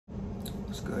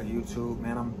What's good, YouTube?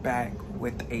 Man, I'm back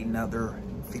with another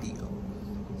video.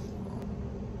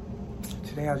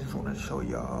 Today I just want to show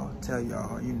y'all, tell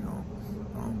y'all, you know,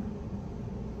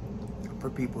 for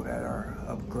people that are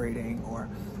upgrading or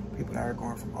people that are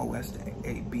going from OS to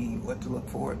AB, what to look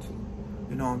forward to.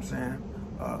 You know what I'm saying?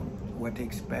 What to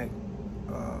expect.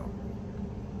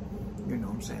 You know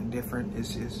what I'm saying? Different.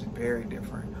 It's very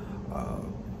different.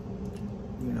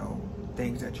 You know,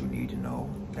 things that you need to know,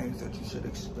 things that you should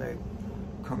expect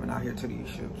coming out here to these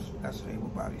ships. That's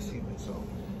Able-Bodied Seamen. So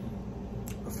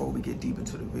before we get deep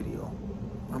into the video,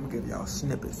 I'm gonna give y'all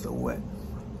snippets of what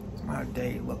my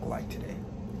day looked like today.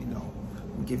 You know,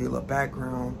 I'm gonna give you a little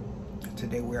background.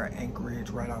 Today we're at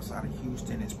Anchorage, right outside of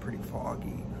Houston. It's pretty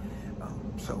foggy,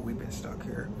 so we've been stuck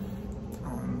here.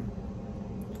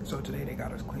 So today they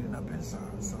got us cleaning up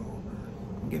inside. So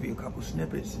I'm gonna give you a couple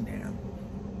snippets, and then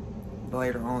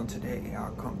later on today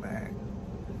I'll come back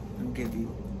and give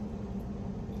you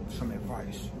some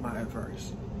advice, my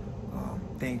advice,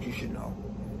 things you should know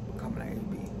coming to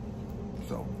AB.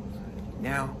 So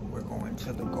now we're going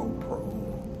to the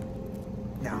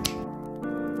GoPro. Now,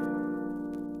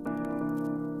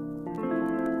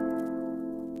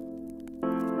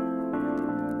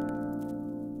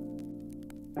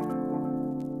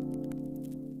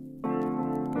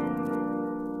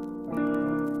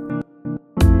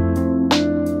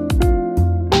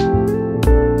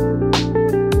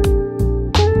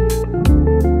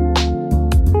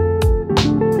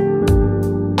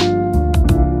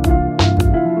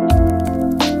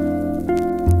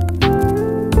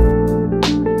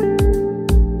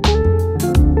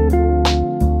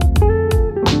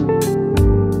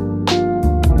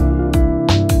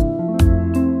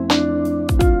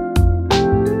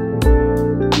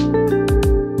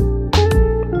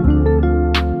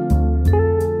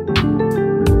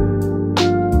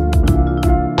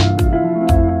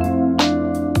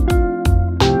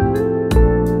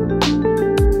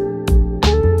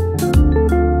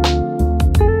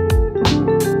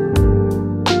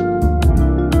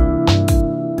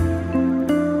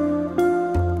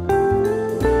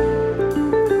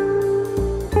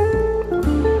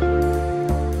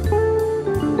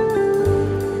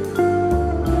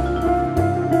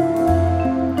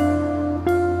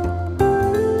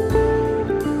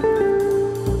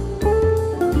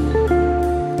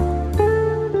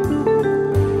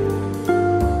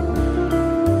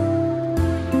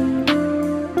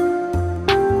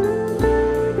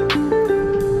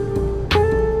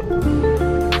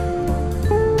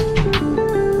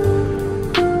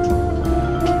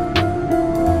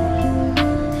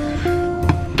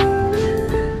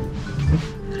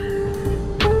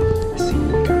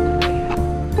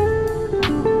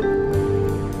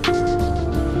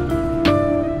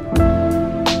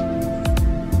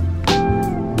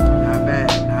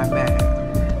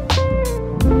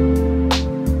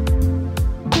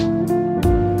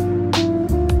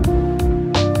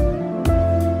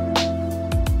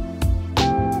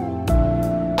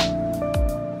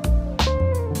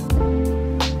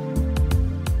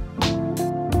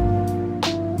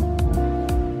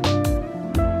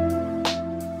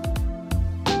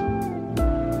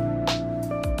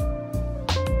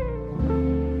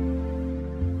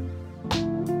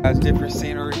 that's different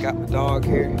scenery. Got my dog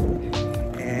here,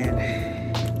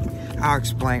 and I'll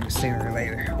explain the scenery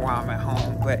later while I'm at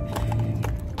home. But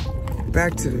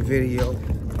back to the video.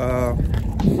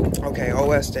 Okay,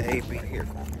 OS to AB here,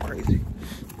 going crazy.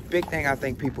 Big thing I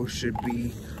think people should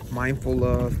be mindful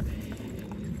of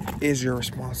is your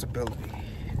responsibility.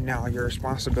 Now, your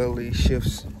responsibility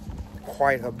shifts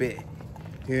quite a bit.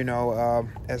 You know,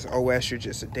 as OS, you're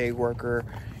just a day worker.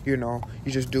 You know,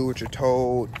 you just do what you're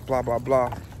told, blah, blah,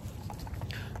 blah.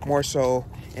 More so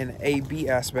in the AB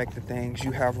aspect of things,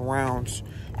 you have rounds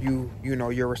you know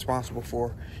you're responsible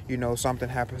for. You know, something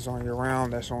happens on your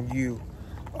round, that's on you.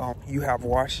 You have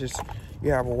watches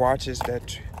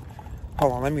that,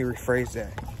 hold on, let me rephrase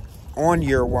that. On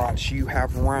your watch, you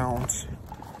have rounds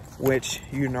which,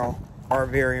 you know, are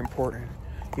very important.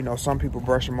 You know, some people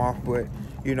brush them off, but,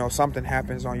 you know, something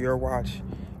happens on your watch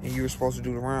and you were supposed to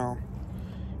do the round.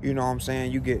 You know what I'm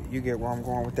saying? You get where I'm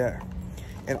going with that.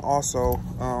 And also,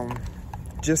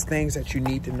 just things that you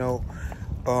need to know.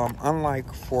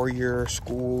 Unlike for your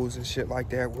schools and shit like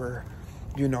that, where,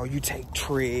 you know, you take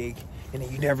trig and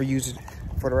then you never use it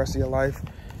for the rest of your life.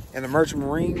 In the Merchant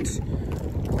Marines,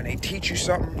 when they teach you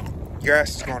something, your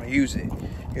ass is going to use it.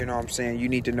 You know what I'm saying? You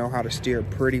need to know how to steer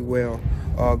pretty well,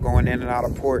 going in and out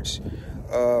of ports.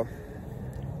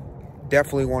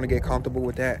 Definitely want to get comfortable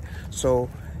with that.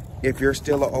 So if you're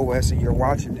still an OS and you're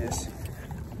watching this,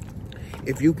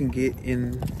 if you can get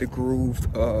in the groove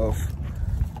of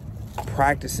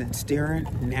practicing steering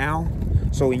now.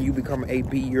 So when you become an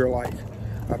AB, you're like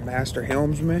a master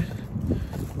helmsman,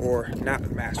 or not a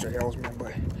master helmsman,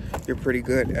 but you're pretty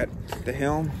good at the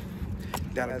helm.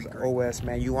 That is OS,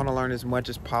 man. You want to learn as much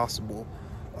as possible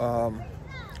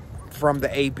from the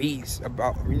ABs,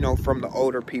 about, you know, from the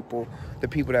older people, the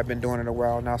people that have been doing it a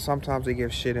while. Now, sometimes they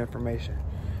give shit information.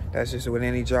 That's just with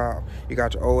any job. You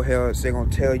got your old heads, they're gonna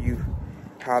tell you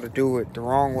how to do it the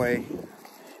wrong way.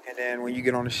 And then when you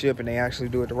get on the ship and they actually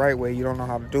do it the right way, you don't know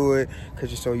how to do it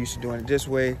because you're so used to doing it this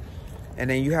way. And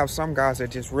then you have some guys that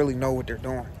just really know what they're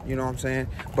doing, you know what I'm saying?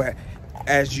 But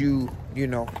as you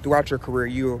know, throughout your career,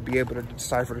 you'll be able to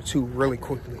decipher the two really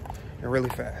quickly and really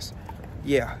fast.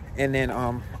 Yeah, and then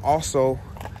also,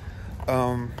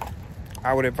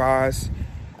 I would advise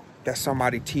that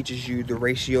somebody teaches you the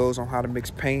ratios on how to mix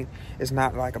paint. It's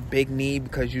not like a big need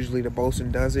because usually the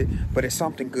bosun does it, but it's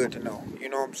something good to know, you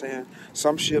know what I'm saying?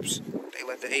 Some ships, they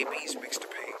let the ABs mix the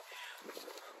paint.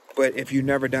 But if you've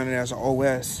never done it as an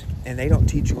OS and they don't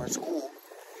teach you in school,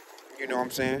 you know what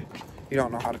I'm saying? You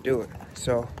don't know how to do it.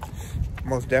 So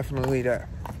most definitely that.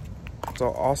 So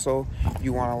also,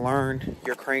 you want to learn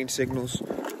your crane signals.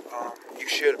 You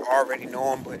should already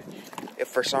know them, but if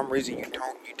for some reason you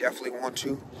don't, you definitely want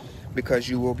to, because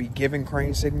you will be giving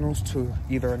crane signals to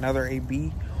either another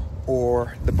AB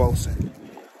or the bosun.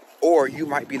 Or you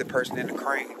might be the person in the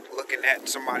crane looking at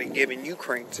somebody giving you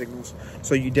crane signals.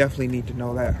 So you definitely need to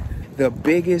know that. The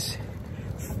biggest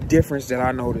difference that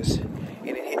I noticed, and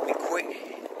it hit me quick and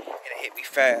it hit me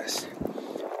fast,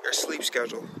 your sleep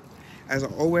schedule. As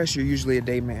an OS, you're usually a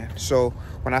day man. So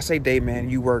when I say day man,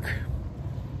 you work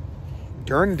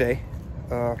during the day,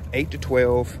 8 to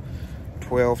 12,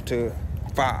 12 to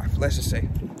 5, let's just say,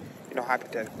 you know,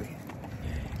 hypothetically.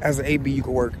 As an AB, you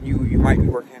can work, you might be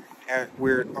working at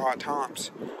weird odd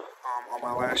times. On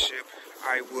my last ship,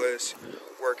 I was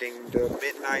working the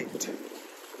midnight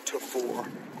to 4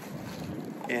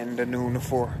 and the noon to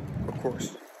 4, of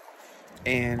course.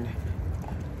 And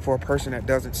for a person that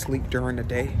doesn't sleep during the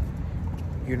day,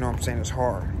 you know what I'm saying, it's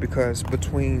hard, because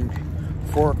between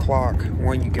 4 o'clock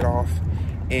when you get off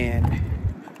and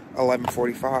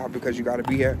 11:45, because you got to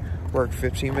be at work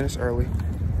 15 minutes early,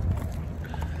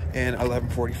 and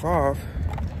 11:45,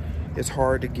 it's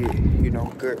hard to get, you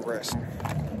know, good rest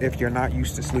if you're not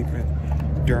used to sleeping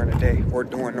during the day or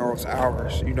doing those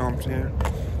hours, you know what I'm saying?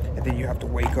 And then you have to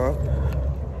wake up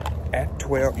at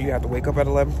 12, you have to wake up at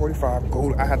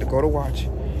 11:45, I had to go to watch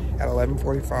at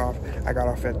 11:45. I got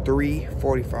off at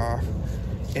 3:45,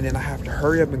 and then I have to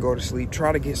hurry up and go to sleep,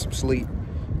 try to get some sleep.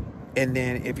 And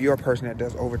then if you're a person that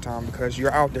does overtime, because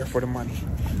you're out there for the money,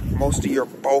 most of your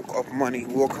bulk of money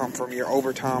will come from your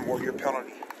overtime or your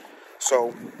penalty.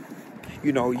 So,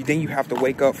 you know, then you have to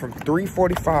wake up from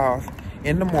 3:45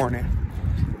 in the morning,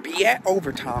 be at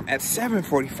overtime at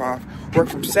 7:45, work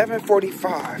from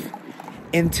 7:45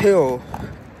 until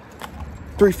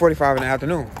 3:45 in the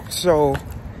afternoon. So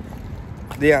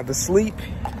yeah, the sleep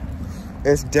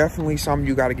is definitely something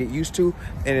you got to get used to.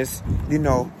 And it's, you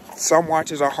know, some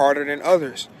watches are harder than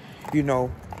others. You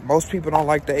know, most people don't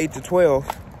like the 8 to 12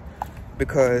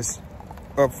 because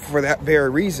for that very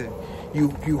reason,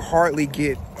 you hardly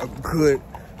get a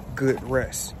good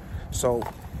rest. So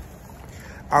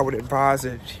I would advise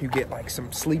that you get like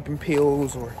some sleeping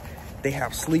pills, or they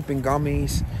have sleeping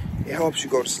gummies. It helps you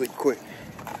go to sleep quick.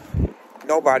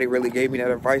 Nobody really gave me that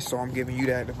advice, so I'm giving you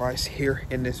that advice here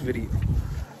in this video.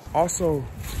 Also,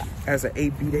 as an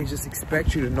AB, they just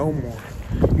expect you to know more.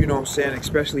 You know what I'm saying?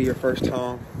 Especially your first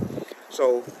time.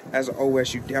 So, as an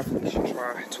OS, you definitely should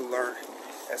try to learn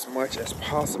as much as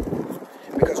possible.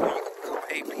 Because when you become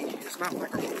AB, it's not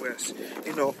like an OS.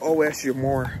 You know, OS, you're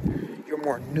more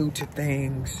new to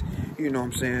things. You know what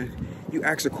I'm saying? You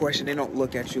ask a question, they don't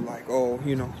look at you like, oh,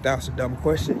 you know, that was a dumb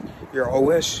question. You're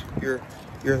OS, you're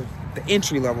the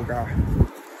entry-level guy.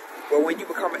 But when you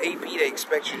become an AP, they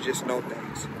expect you to just know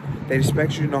things. They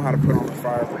expect you to know how to put on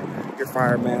your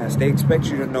fire mask. They expect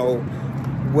you to know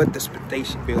what the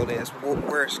station build is,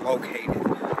 where it's located.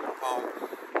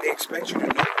 They expect you to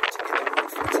know to get the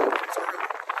roof 15 minutes early. You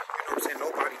know what I'm saying?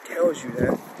 Nobody tells you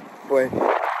that. But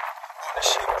on the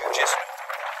ship, you just know.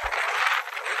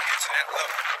 You get to that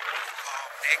level.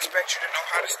 They expect you to know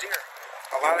how to steer.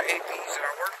 A lot of APs that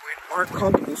I work with aren't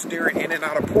comfortable steering in and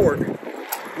out of port.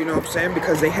 You know what I'm saying?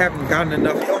 Because they haven't gotten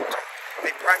enough help.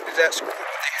 They practice at school, but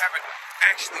they haven't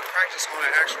actually practiced on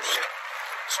an actual ship.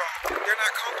 So they're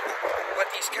not comfortable. But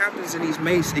these captains and these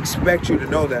mates expect you to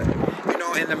know that. You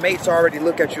know, and the mates already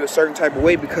look at you a certain type of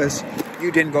way because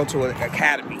you didn't go to an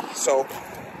academy. So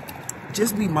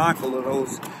just be mindful of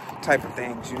those type of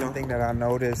things. You know, the thing that I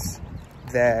noticed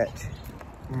that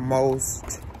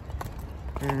most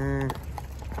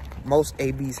most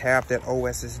ABs have that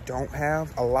OSs don't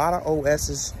have. A lot of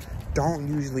OSs don't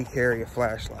usually carry a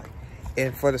flashlight,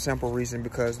 and for the simple reason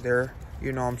because they're,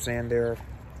 you know what I'm saying, they're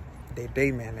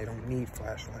dayman, they don't need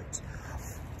flashlights.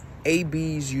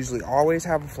 ABs usually always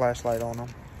have a flashlight on them.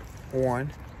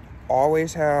 1,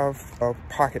 always have a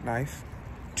pocket knife.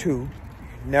 2, you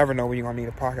never know when you're gonna need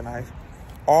a pocket knife.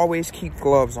 Always keep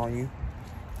gloves on you.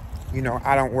 You know,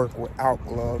 I don't work without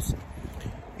gloves.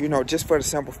 You know, just for the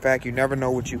simple fact, you never know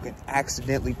what you can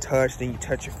accidentally touch. Then you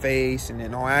touch your face, and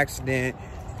then on accident,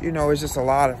 you know, it's just a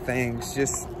lot of things.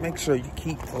 Just make sure you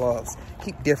keep gloves.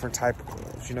 Keep different type of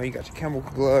gloves. You know, you got your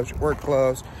chemical gloves, your work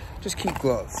gloves. Just keep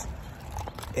gloves.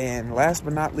 And last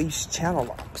but not least, channel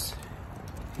locks.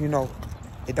 You know,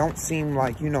 it don't seem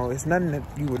like, you know, it's nothing that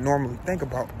you would normally think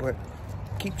about, but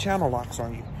keep channel locks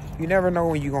on you. You never know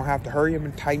when you're going to have to hurry up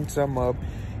and tighten something up.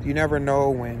 You never know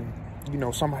when, you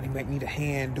know, somebody might need a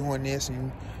hand doing this,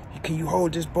 and can you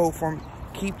hold this boat for me?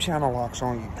 Keep channel locks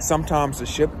on you. Sometimes the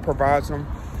ship provides them,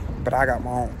 but I got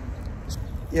my own.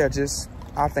 Yeah,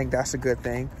 I think that's a good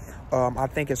thing. I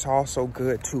think it's also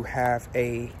good to have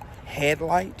a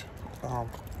headlight,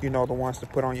 you know, the ones to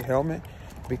put on your helmet,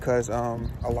 because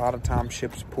a lot of times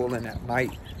ships pull in at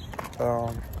night,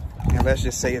 and let's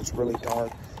just say it's really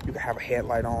dark, you can have a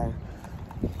headlight on.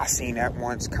 I seen that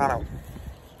once, kind of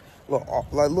a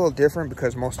little different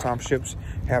because most times ships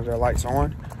have their lights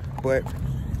on, but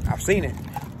I've seen it.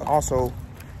 Also,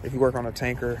 if you work on a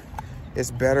tanker,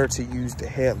 it's better to use the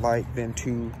headlight than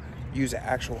to use an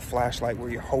actual flashlight where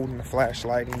you're holding the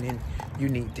flashlight and then you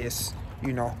need this,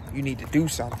 you know, you need to do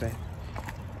something,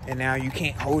 and now you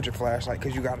can't hold your flashlight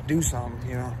because you got to do something,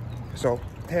 you know. So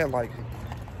headlight.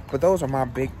 But those are my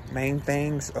main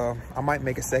things. I might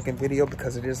make a second video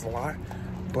because it is a lot,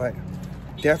 but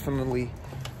definitely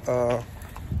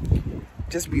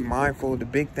just be mindful. The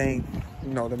big thing, you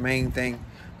know, the main thing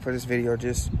for this video,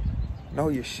 just know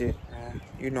your shit, man.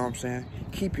 You know what I'm saying?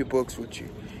 Keep your books with you.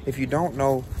 If you don't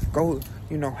know, go,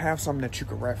 you know, have something that you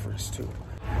can reference to.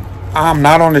 I'm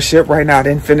not on the ship right now. I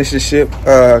didn't finish the ship,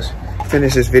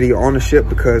 finish this video on the ship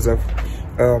because of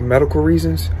medical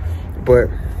reasons, but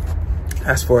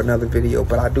that's for another video.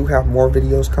 But I do have more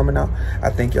videos coming out. I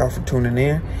thank y'all for tuning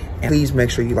in, and please make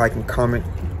sure you like and comment,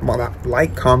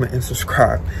 comment, and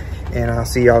subscribe. And I'll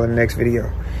see y'all in the next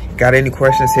video. Got any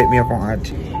questions, hit me up on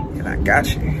IG, and I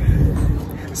got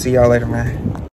you. See y'all later, man.